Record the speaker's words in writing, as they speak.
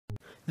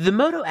The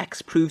Moto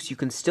X proves you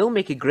can still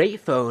make a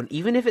great phone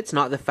even if it's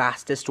not the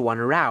fastest one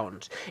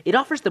around. It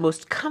offers the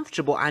most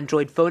comfortable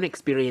Android phone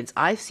experience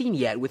I've seen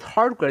yet, with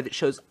hardware that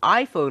shows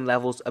iPhone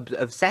levels of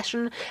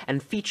obsession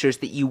and features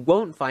that you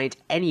won't find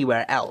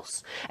anywhere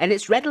else. And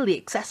it's readily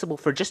accessible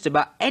for just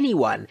about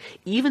anyone,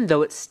 even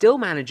though it still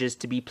manages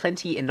to be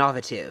plenty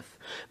innovative.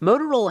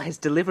 Motorola has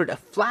delivered a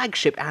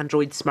flagship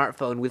Android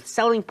smartphone with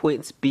selling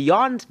points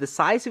beyond the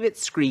size of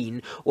its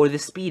screen or the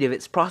speed of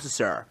its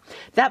processor.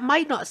 That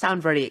might not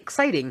sound very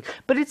exciting,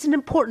 but it's an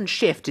important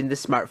shift in the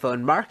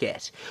smartphone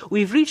market.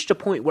 We've reached a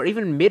point where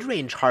even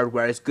mid-range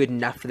hardware is good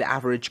enough for the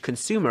average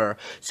consumer,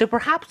 so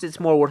perhaps it's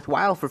more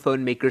worthwhile for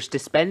phone makers to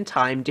spend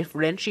time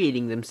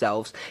differentiating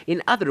themselves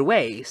in other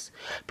ways.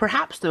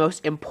 Perhaps the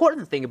most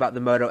important thing about the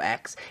Moto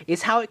X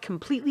is how it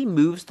completely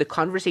moves the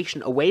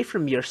conversation away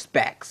from mere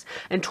specs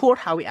and toward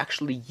how we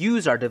actually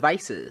use our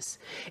devices.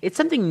 It's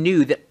something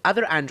new that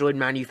other Android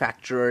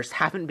manufacturers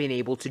haven't been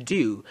able to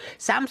do.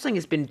 Samsung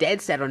has been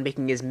dead set on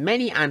making as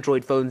many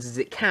Android phones as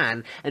it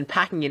can and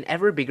packing in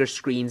ever bigger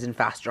screens and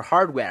faster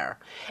hardware.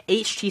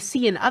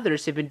 HTC and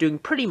others have been doing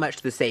pretty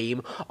much the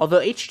same, although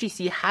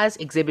HTC has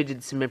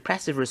exhibited some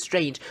impressive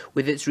restraint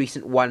with its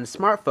recent One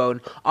smartphone,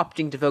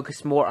 opting to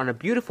focus more on a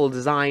beautiful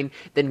design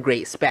than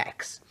great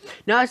specs.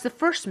 Now, as the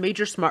first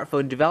major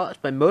smartphone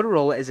developed by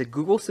Motorola as a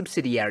Google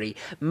subsidiary,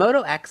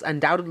 Moto X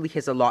undoubtedly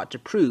has a lot to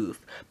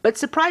prove. But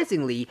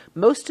surprisingly,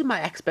 most of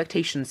my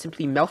expectations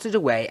simply melted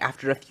away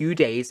after a few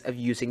days of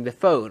using the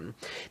phone.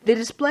 The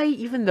display,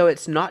 even though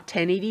it's not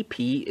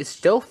 1080p, is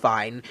still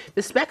fine.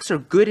 The specs are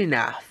good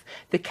enough.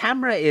 The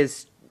camera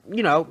is,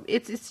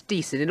 it's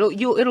decent.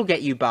 It'll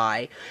get you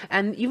by,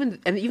 and even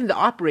the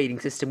operating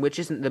system, which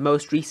isn't the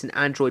most recent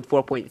Android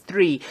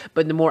 4.3,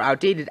 but the more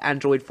outdated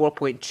Android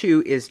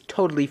 4.2, is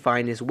totally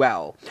fine as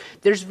well.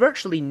 There's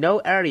virtually no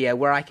area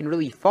where I can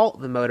really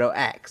fault the Moto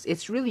X.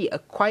 It's really a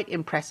quite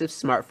impressive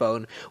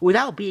smartphone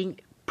without being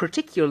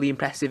particularly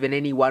impressive in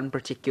any one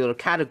particular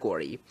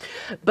category.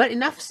 But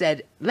enough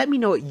said, let me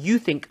know what you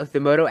think of the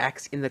Moto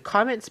X in the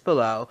comments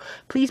below.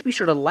 Please be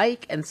sure to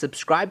like and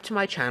subscribe to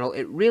my channel.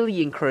 It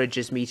really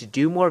encourages me to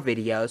do more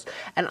videos,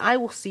 and I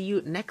will see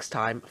you next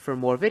time for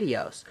more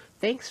videos.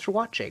 Thanks for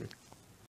watching.